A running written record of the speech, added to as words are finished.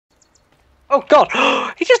Oh God!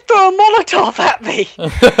 He just threw a Molotov at me.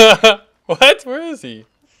 What? Where is he?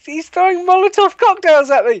 He's throwing Molotov cocktails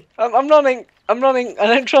at me. I'm running. I'm running. I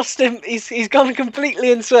don't trust him. He's gone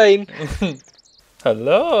completely insane.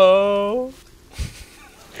 Hello.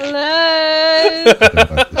 Hello.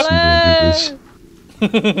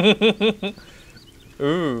 Hello.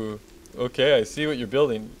 Ooh. Okay, I see what you're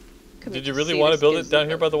building. Did you really want to build it down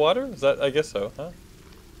here by the water? Is that? I guess so, huh?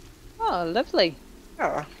 Oh, lovely.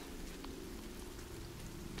 Yeah.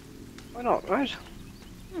 Why not, right?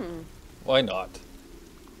 Why not?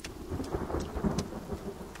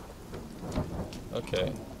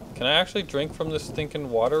 Okay. Can I actually drink from this stinking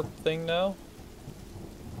water thing now?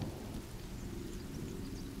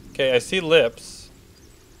 Okay, I see lips,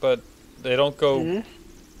 but they don't go...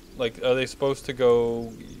 Like, are they supposed to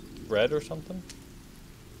go red or something?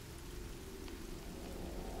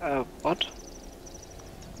 What?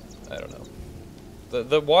 I don't know.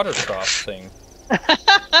 The water trough thing.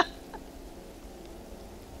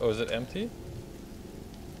 Oh, is it empty?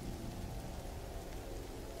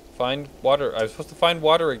 Find water. I was supposed to find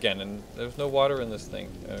water again, and there's no water in this thing,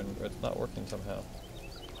 and it's not working somehow.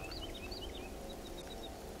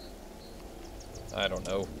 I don't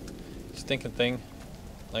know. Stinking thing.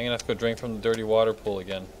 I'm gonna have to go drink from the dirty water pool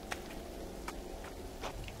again.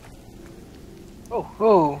 Oh,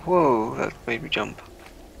 whoa, whoa! That made me jump.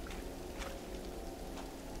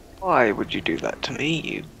 Why would you do that to me,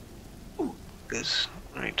 you? This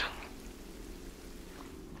right.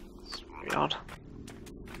 It's very odd.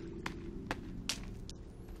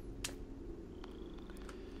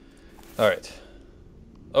 Alright.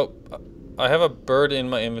 Oh, I have a bird in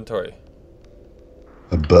my inventory.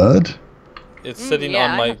 A bird? It's sitting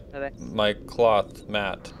yeah, on my cloth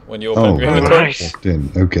mat when you open Oh, your inventory. Nice. walked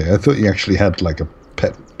in. Okay, I thought you actually had like a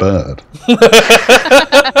pet bird.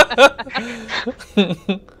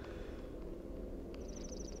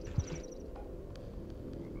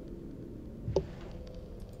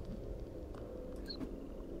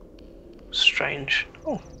 Strange.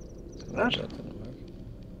 Oh, that. That didn't work.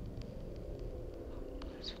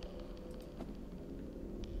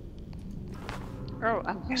 Oh,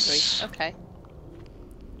 I'm hungry. Yes. Okay.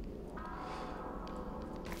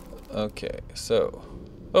 Okay, so...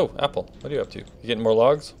 Oh, Apple, what are you up to? You getting more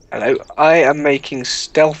logs? Hello. I am making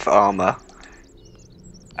stealth armor,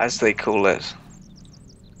 as they call it.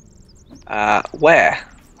 Where?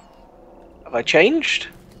 Have I changed?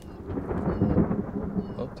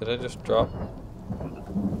 Oh, did I just drop?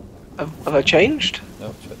 Have I changed?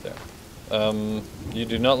 No, it's right there. You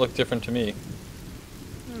do not look different to me.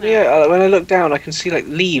 No. Yeah. When I look down, I can see like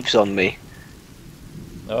leaves on me.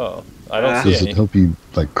 Oh, I don't see Does any. it help you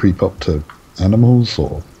like creep up to animals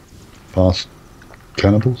or past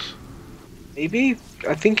cannibals? Maybe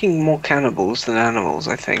I'm thinking more cannibals than animals.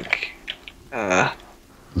 I think.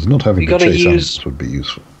 Because not having You to gotta chase use- animals would be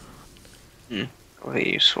useful.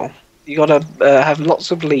 Very useful. You gotta have lots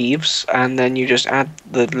of leaves, and then you just add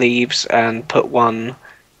the leaves and put one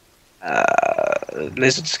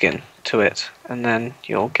lizard skin to it, and then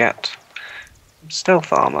you'll get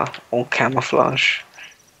stealth armor or camouflage.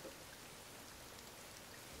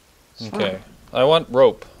 Okay. I want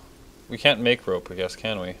rope. We can't make rope, I guess,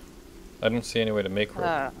 can we? I don't see any way to make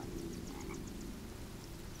rope.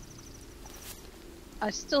 I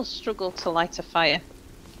still struggle to light a fire.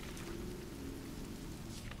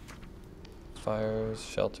 Fires,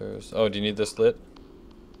 shelters. Oh, do you need this lit?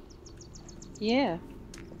 Yeah.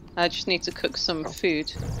 I just need to cook some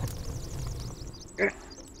food.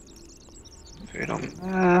 Food on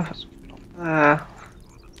there. Food on there.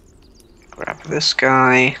 Grab this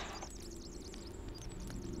guy.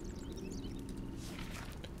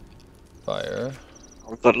 Fire.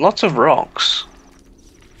 We've got lots of rocks.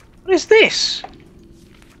 What is this?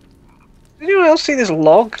 Did anyone else see this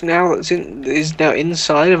log now is now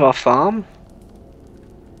inside of our farm?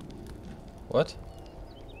 What?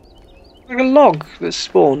 Like a log that's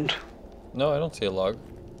spawned. No, I don't see a log.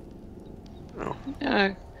 No.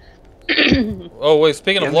 Oh wait,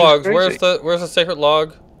 speaking Yeah, of I'm just logs, crazy. where's the sacred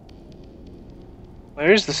log?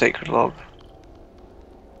 Where is the sacred log?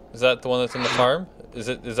 Is that the one that's in the farm? Is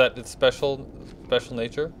that its special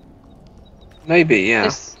nature? Maybe, yeah.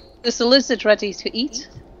 Is the lizard ready to eat?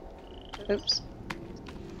 Oops.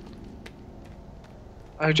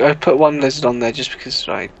 I put one lizard on there just because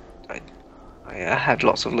I had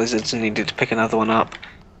lots of lizards and needed to pick another one up.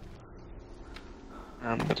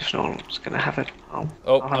 But if no one's gonna have it, I'll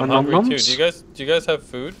have I'm a hungry too. nom-noms. Do you guys have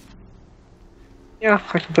food? Yeah,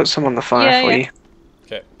 I can put some on the fire Yeah, for yeah. you.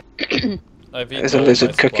 Okay. I've eaten There's a all of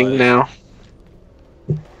lizard my cooking supplies.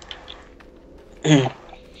 now.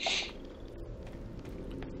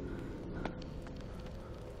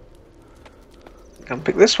 Come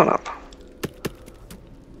pick this one up.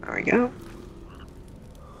 There we go.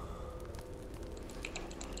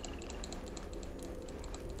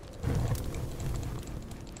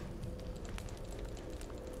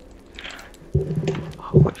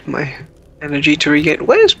 What's my energy to regain?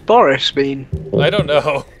 Where's Boris been? I don't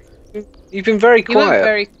know. You've been very You went quiet.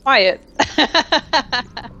 very quiet.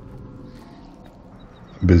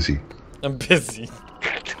 Busy. I'm busy.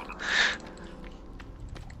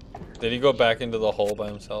 Did he go back into the hole by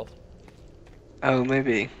himself? Oh,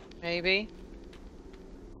 maybe. Maybe.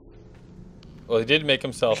 Well, he did make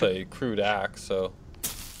himself a crude axe, so...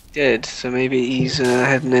 Did, so maybe he's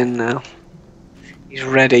heading in now. He's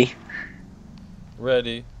ready.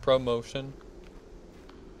 Ready. Promotion.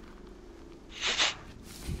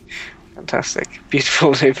 Fantastic.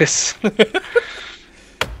 Beautiful, Anubis.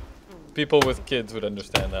 People with kids would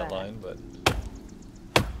understand that line, but...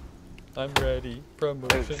 I'm ready. I Promotion.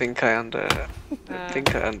 don't think I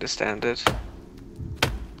understand it.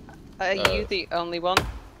 Are you the only one,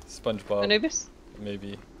 SpongeBob. Anubis?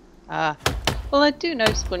 Maybe. Ah. Well, I do know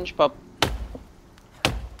SpongeBob.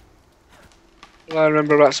 All I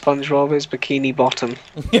remember about SpongeBob is Bikini Bottom.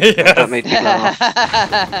 Yes. That made me laugh.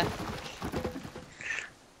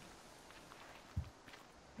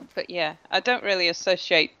 But yeah, I don't really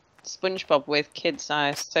associate SpongeBob with kids. I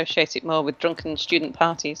associate it more with drunken student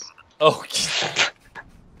parties. Oh.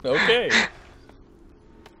 Okay. I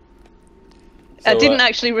So, didn't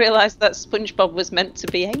actually realise that SpongeBob was meant to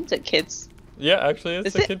be aimed at kids. Yeah, actually, it's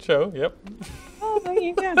Is a it? kid show. Yep. Oh, there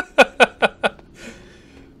you go.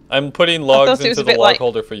 I'm putting thought logs it was into a the bit log like-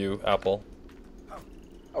 holder for you, Apple.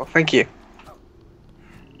 Oh, thank you.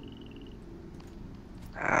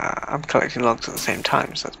 I'm collecting logs at the same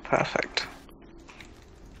time, so that's perfect.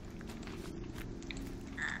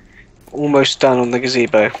 Almost done on the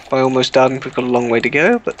gazebo. By almost done, we've got a long way to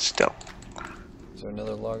go, but still. Is there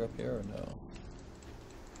another log up here or no?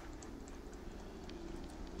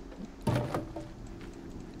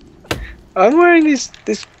 I'm wearing this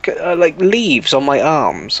like leaves on my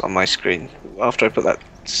arms on my screen after I put that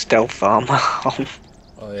stealth armor on.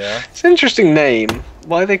 Oh yeah? It's an interesting name.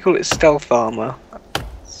 Why they call it stealth armor?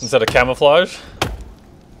 Instead of camouflage?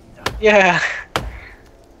 Yeah.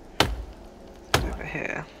 Over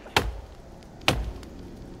here.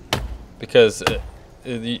 Because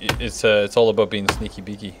it's all about being sneaky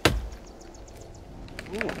beaky.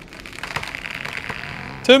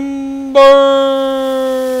 Timber!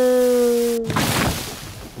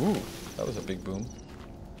 Ooh, that was a big boom.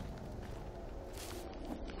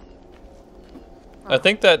 I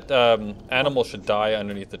think that animals should die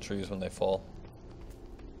underneath the trees when they fall.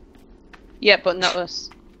 Yeah, but not us.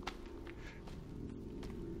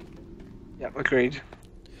 Yep, agreed.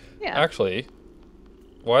 Yeah. Actually,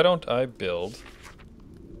 why don't I build...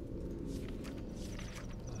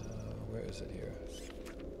 where is it here?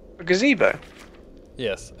 A gazebo.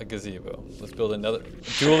 Yes, a gazebo. Let's build another...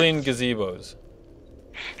 Dueling gazebos.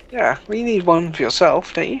 Yeah, well, you need one for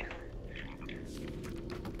yourself, don't you?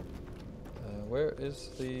 Where is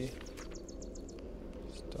the...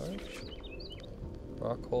 Start?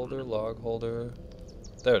 Rock holder, log holder...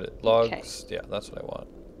 There it is. Logs. Okay. Yeah, that's what I want.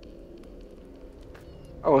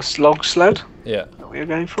 Oh, a log sled? Yeah, Is that what you're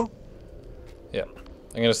going for? yeah.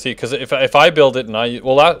 I'm gonna see, because if I build it and I...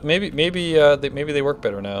 Well, that, maybe they work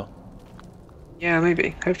better now. Yeah,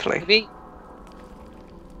 maybe. Hopefully. Maybe.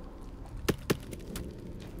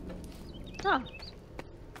 Oh.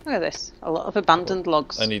 Look at this. A lot of abandoned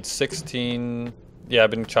logs. I need 16... Yeah,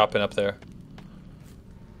 I've been chopping up there.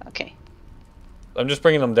 Okay. I'm just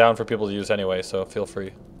bringing them down for people to use anyway, so feel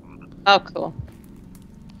free. Oh, cool.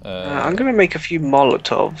 I'm gonna make a few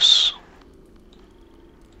Molotovs.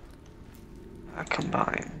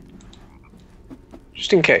 Combine.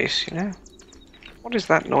 Just in case, you know? What is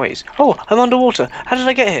that noise? Oh, I'm underwater! How did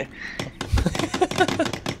I get here?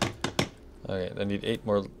 Okay, I need 8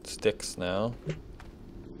 more sticks now.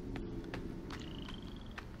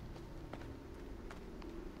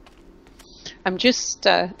 I'm just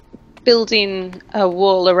building a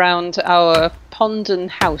wall around our pond and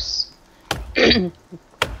house. Very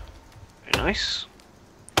nice.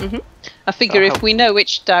 I figure That'll if we know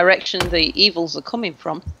which direction the evils are coming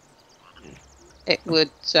from, it would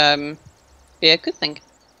be a good thing.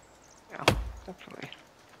 Yeah, definitely.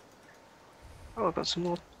 Oh, I've got some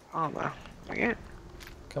more armor. Okay.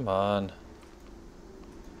 Come on.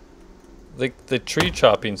 The tree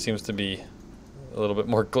chopping seems to be a little bit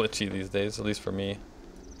more glitchy these days, at least for me.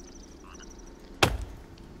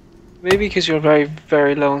 Maybe because you're very,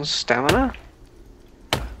 very low on stamina?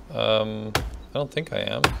 I don't think I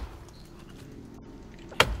am.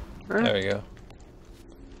 Huh? There we go.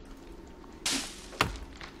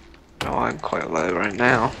 know I'm quite low right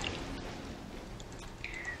now.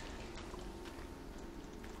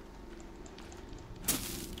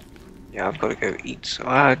 Yeah, I've got to go eat. So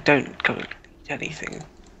I don't go eat anything.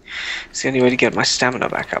 It's the only way to get my stamina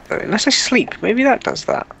back up, though. Unless I sleep. Maybe that does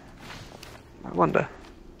that. I wonder.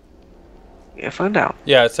 Yeah, find out.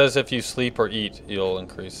 Yeah, it says if you sleep or eat, you'll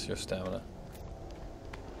increase your stamina.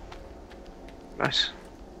 Nice.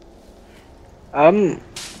 I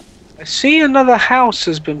see another house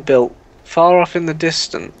has been built far off in the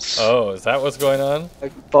distance. Oh, is that what's going on?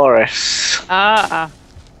 Like Boris. Ah.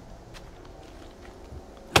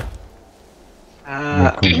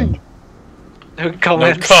 No comment. No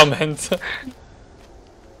comment. No comment.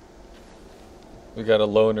 We got a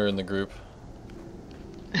loner in the group.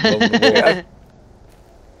 Lone wolf.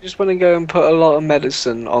 Just want to go and put a lot of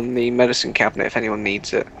medicine on the medicine cabinet if anyone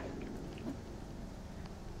needs it.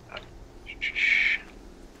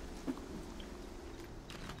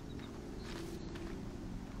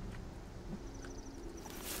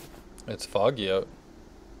 It's foggy out.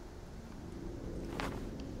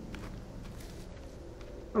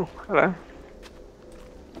 Oh, hello.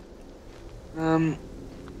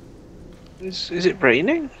 Is it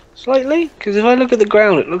raining slightly? Because if I look at the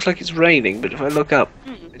ground, it looks like it's raining, but if I look up,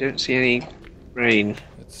 I don't see any rain.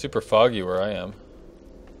 It's super foggy where I am.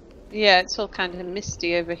 Yeah, it's all kind of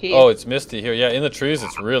misty over here. Oh, it's misty here. Yeah, in the trees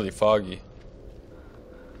it's really foggy.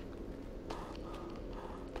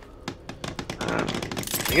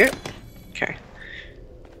 Yeah. Okay.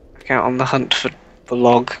 Back out on the hunt for the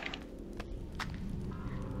log.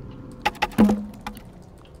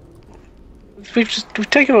 We've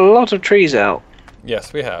taken a lot of trees out.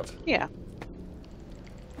 Yes, we have. Yeah.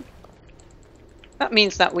 That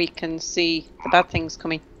means that we can see the bad things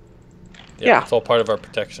coming. Yeah. It's all part of our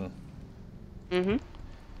protection. Mm-hmm.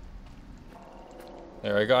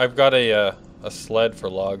 There, I've got a sled for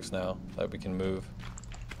logs now that we can move.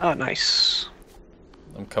 Oh, nice.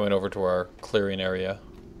 I'm coming over to our clearing area.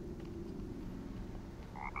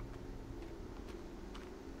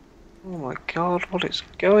 Oh my god, what is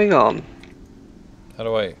going on? How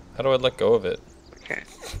do I let go of it? Okay.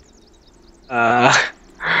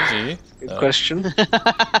 G? Good No. question.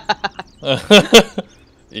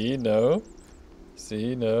 E, no.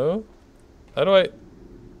 C, no. How do I...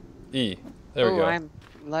 E. There we go. I'm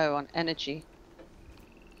low on energy.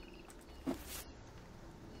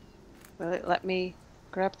 Will it let me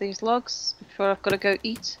grab these logs before I've got to go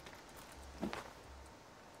eat? I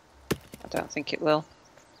don't think it will.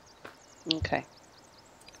 Okay.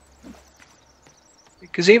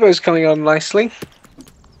 Gazebo's coming on nicely.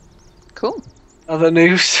 Cool. Other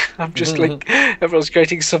news. I'm just like, everyone's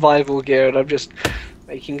creating survival gear and I'm just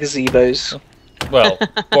making gazebos. Well,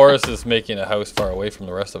 Boris is making a house far away from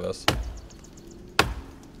the rest of us.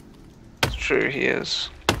 It's true, he is.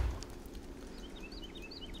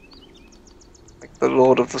 Like the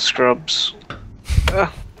Lord of the Scrubs.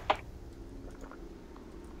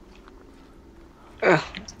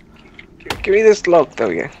 Give me this log. There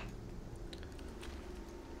we go.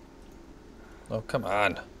 Oh, come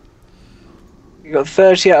on. You got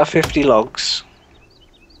 30 out of 50 logs.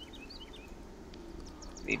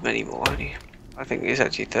 Need many more, don't you? I think it's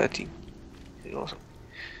actually 30. Awesome.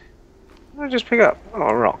 What did I just pick up? Oh,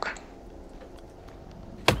 a rock.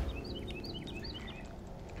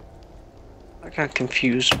 I got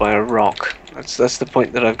confused by a rock. That's the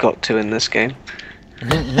point that I've got to in this game.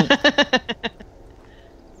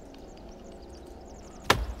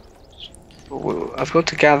 I've got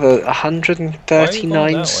to gather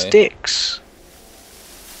 139 sticks.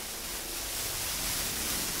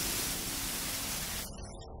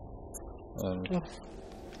 There we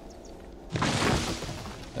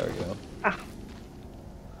go.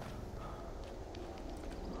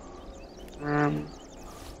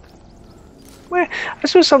 Where I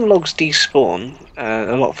suppose some logs despawn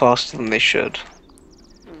a lot faster than they should.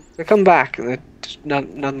 They come back and there's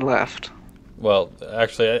none left. Well,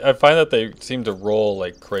 actually, I find that they seem to roll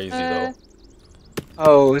like crazy, though.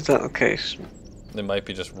 Oh, is that the case? They might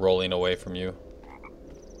be just rolling away from you.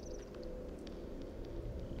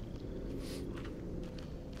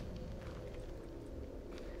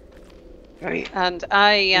 Right. And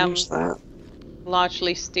I am Who's that?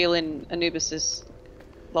 largely stealing Anubis's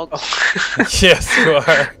logs. Oh. Yes, you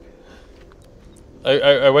are.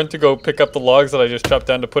 I went to go pick up the logs that I just chopped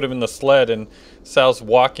down to put them in the sled, and Sal's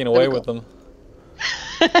walking away with them.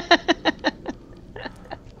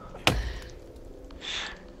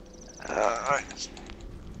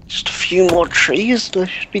 Just a few more trees and I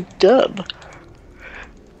should be done.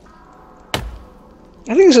 I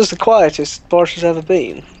think this is the quietest Boris has ever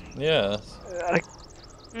been. Yeah.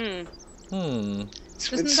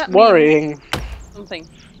 Doesn't It's that mean worrying. something?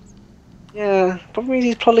 Yeah, probably means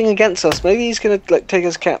he's plotting against us. Maybe he's gonna like take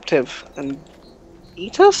us captive and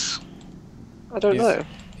eat us. I don't know.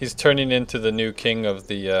 He's turning into the new king of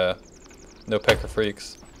the No Pecker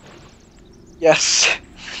Freaks. Yes.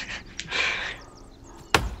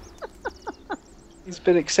 He's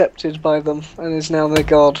been accepted by them and is now their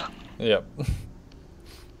god. Yep.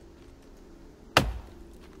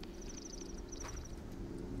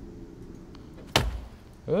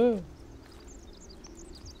 Ooh.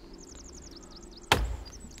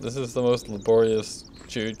 This is the most laborious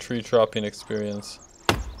tree chopping experience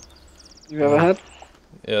You've ever had?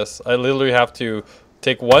 Yes, I literally have to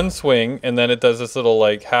take one swing and then it does this little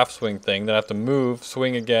like half swing thing. Then I have to move,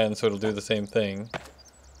 swing again, so it'll do the same thing.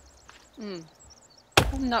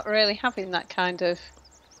 I'm not really having that kind of...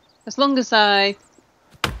 As long as I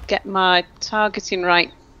get my targeting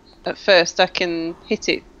right at first, I can hit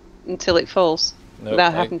it until it falls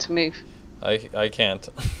without having to move. I can't.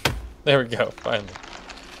 There we go, finally.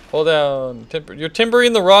 Hold down. You're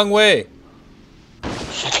timbering the wrong way.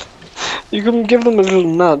 You can give them a little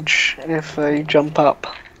nudge if they jump up.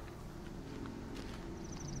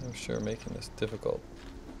 I'm sure making this difficult.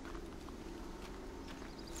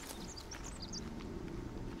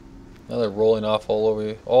 Now they're rolling off all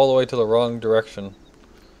the way to the wrong direction.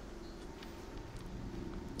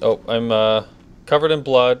 Oh, I'm covered in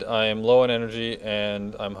blood, I am low on energy,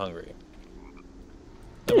 and I'm hungry.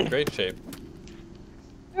 I'm in great shape.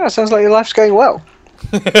 Yeah, sounds like your life's going well.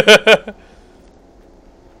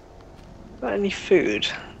 Got any food?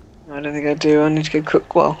 I don't think I do. I need to go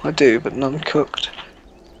cook. Well, I do, but none cooked.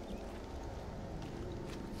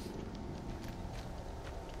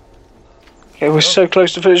 Okay, we're so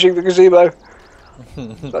close to finishing the gazebo.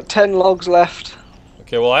 Got 10 logs left.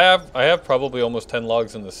 Okay, well I have probably almost 10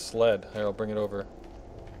 logs in this sled. Here, I'll bring it over.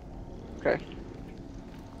 Okay.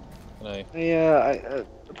 Can I? Yeah,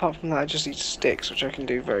 apart from that, I just need sticks, which I can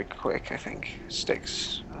do very quick, I think.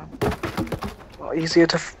 Sticks. A lot easier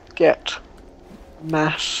to get.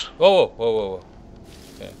 Mass. Whoa, whoa, whoa, whoa,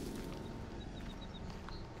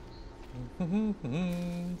 whoa.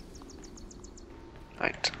 Okay.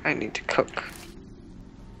 Right, I need to cook.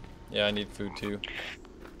 Yeah, I need food too.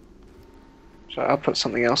 So I'll put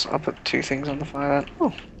something else. I'll put 2 things on the fire then.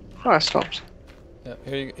 Oh, fire stopped. Yeah,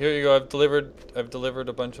 here you go. I've delivered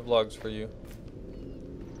a bunch of logs for you.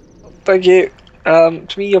 Thank you. To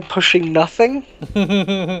me, you're pushing nothing.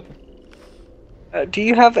 Do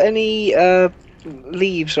you have any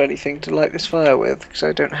leaves or anything to light this fire with? Because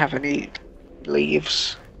I don't have any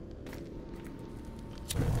leaves.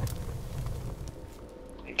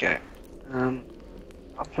 There you go.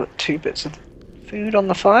 I'll put 2 bits of food on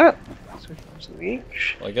the fire. So we can have something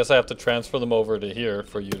each. Well, I guess I have to transfer them over to here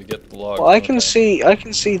for you to get the logs. Well, I can see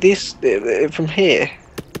this from here.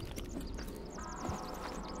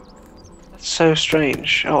 That's so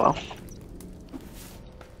strange. Oh well.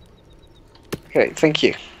 Okay, thank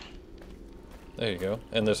you. There you go.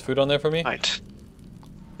 And there's food on there for me? Right.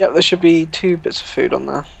 Yep, there should be 2 bits of food on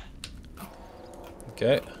there.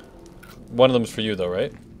 Okay. One of them's for you though,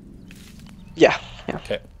 right? Yeah.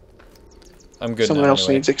 Okay. I'm good Someone now, else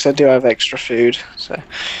anyway. needs it because I do have extra food. So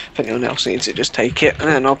if anyone else needs it, just take it, and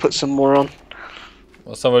then I'll put some more on.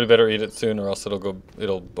 Well, somebody better eat it soon, or else it'll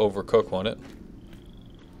overcook, won't it?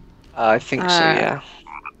 I think so. Yeah.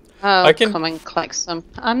 I'll come and collect some.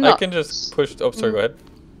 I can just push. Oh, sorry. Go ahead.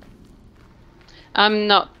 I'm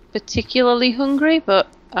not particularly hungry, but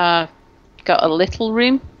got a little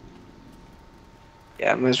room.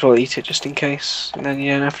 Yeah, might as well eat it just in case, and then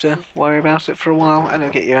you don't have to worry about it for a while, and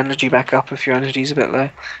it'll get your energy back up if your energy's a bit low.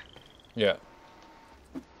 Yeah.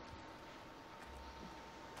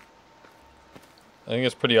 I think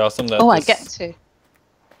it's pretty awesome that. I get to.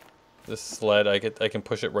 This sled, I can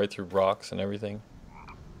push it right through rocks and everything.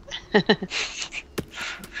 I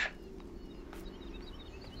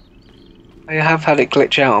have had it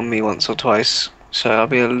glitch out on me once or twice, so I'll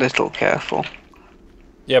be a little careful.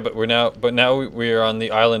 Yeah, but now we are on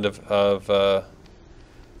the island of the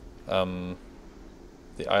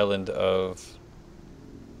island of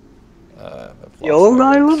The old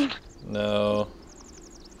island? No.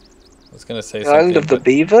 I was gonna say The something. island of the but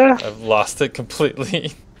beaver? I've lost it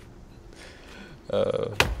completely.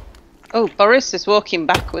 Oh, Boris is walking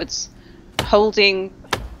backwards, holding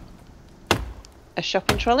a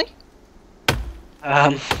shopping trolley.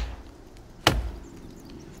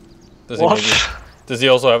 Does he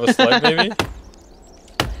also have a sled, maybe?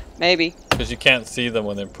 Maybe. Because you can't see them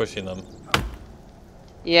when they're pushing them.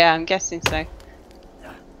 Yeah, I'm guessing so.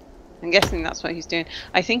 I'm guessing that's what he's doing.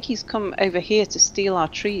 I think he's come over here to steal our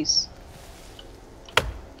trees.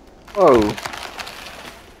 Whoa.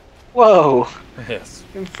 Whoa! Yes.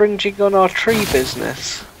 Infringing on our tree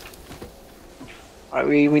business. Right,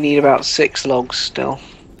 we need about 6 logs still.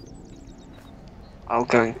 I'll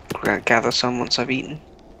go and gather some once I've eaten.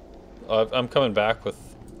 I'm coming back with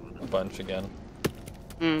a bunch again.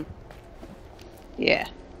 Yeah.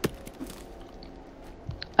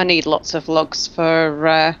 I need lots of logs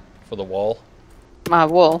for the wall. my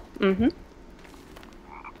wall.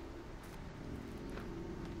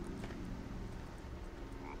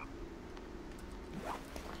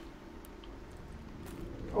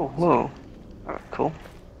 Oh, whoa. Oh, cool.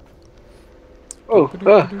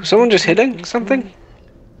 Oh, someone just hitting something?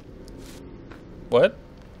 What?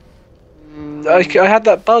 I had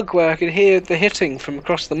that bug where I could hear the hitting from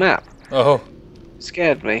across the map. Oh. It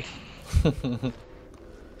scared me.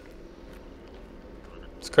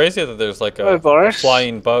 It's crazy that there's like a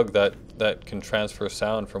flying bug that can transfer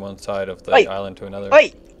sound from one side of the island to another.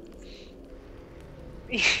 Wait!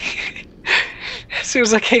 As soon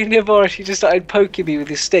as I came near Boris, he just started poking me with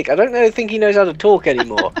his stick. I don't think he knows how to talk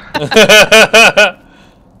anymore.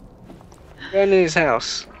 Going in his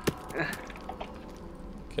house.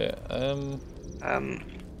 Okay,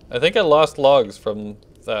 I think I lost logs from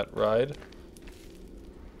that ride.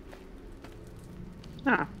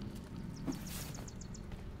 Ah.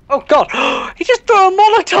 Oh god! He just threw a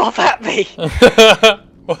Molotov at me!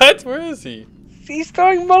 What? Where is he? He's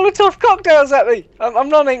throwing Molotov cocktails at me! I'm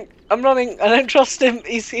running. I don't trust him.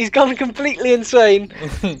 He's gone completely insane.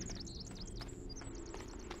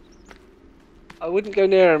 I wouldn't go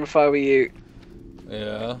near him if I were you.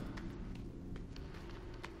 Yeah.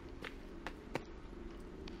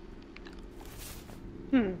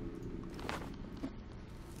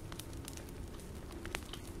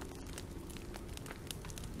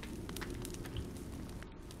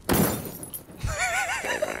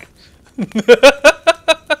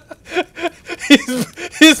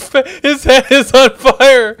 His head is on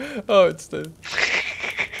fire. Oh, it's dead.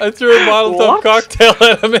 I threw a Molotov cocktail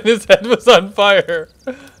at him and his head was on fire.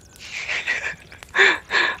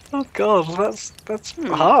 Oh god, that's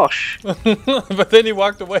harsh. But then he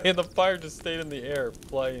walked away and the fire just stayed in the air,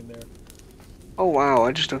 flying there. Oh wow,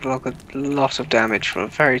 I just took a lot of damage from a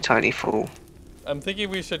very tiny fall. I'm thinking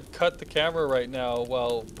we should cut the camera right now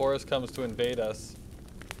while Boris comes to invade us.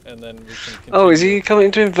 And then we can continue. Oh, is he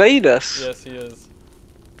coming to invade us? Yes, he is.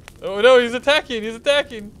 Oh no, he's attacking! He's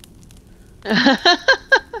attacking!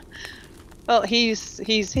 Well, he's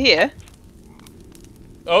here.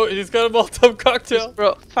 Oh, he's got a Molotov cocktail. He's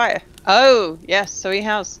brought fire. Oh, yes, so he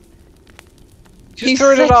has. Just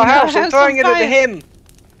threw it at our house. I'm throwing it at him.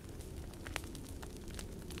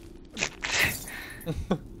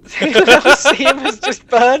 Did you see him as just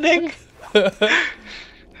burning?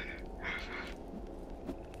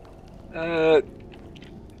 Can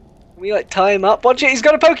we like tie him up? Watch it, he's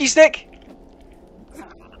got a pokey stick!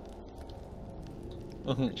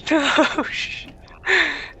 No,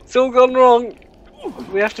 it's all gone wrong.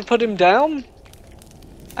 We have to put him down?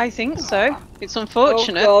 I think so. It's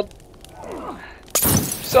unfortunate. Oh god.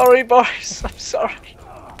 Sorry, Boris, I'm sorry.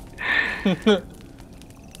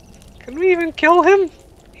 Can we even kill him?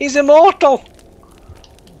 He's immortal!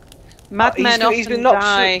 Madmen often he's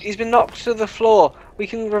been knocked to the floor. We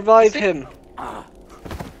can revive him. I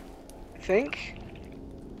think.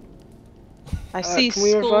 I see can we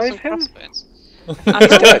skulls revive and him? crossbones. He's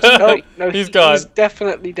dead. Oh, no, he's gone. He's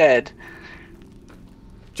definitely dead.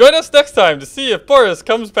 Join us next time to see if Boris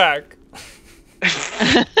comes back.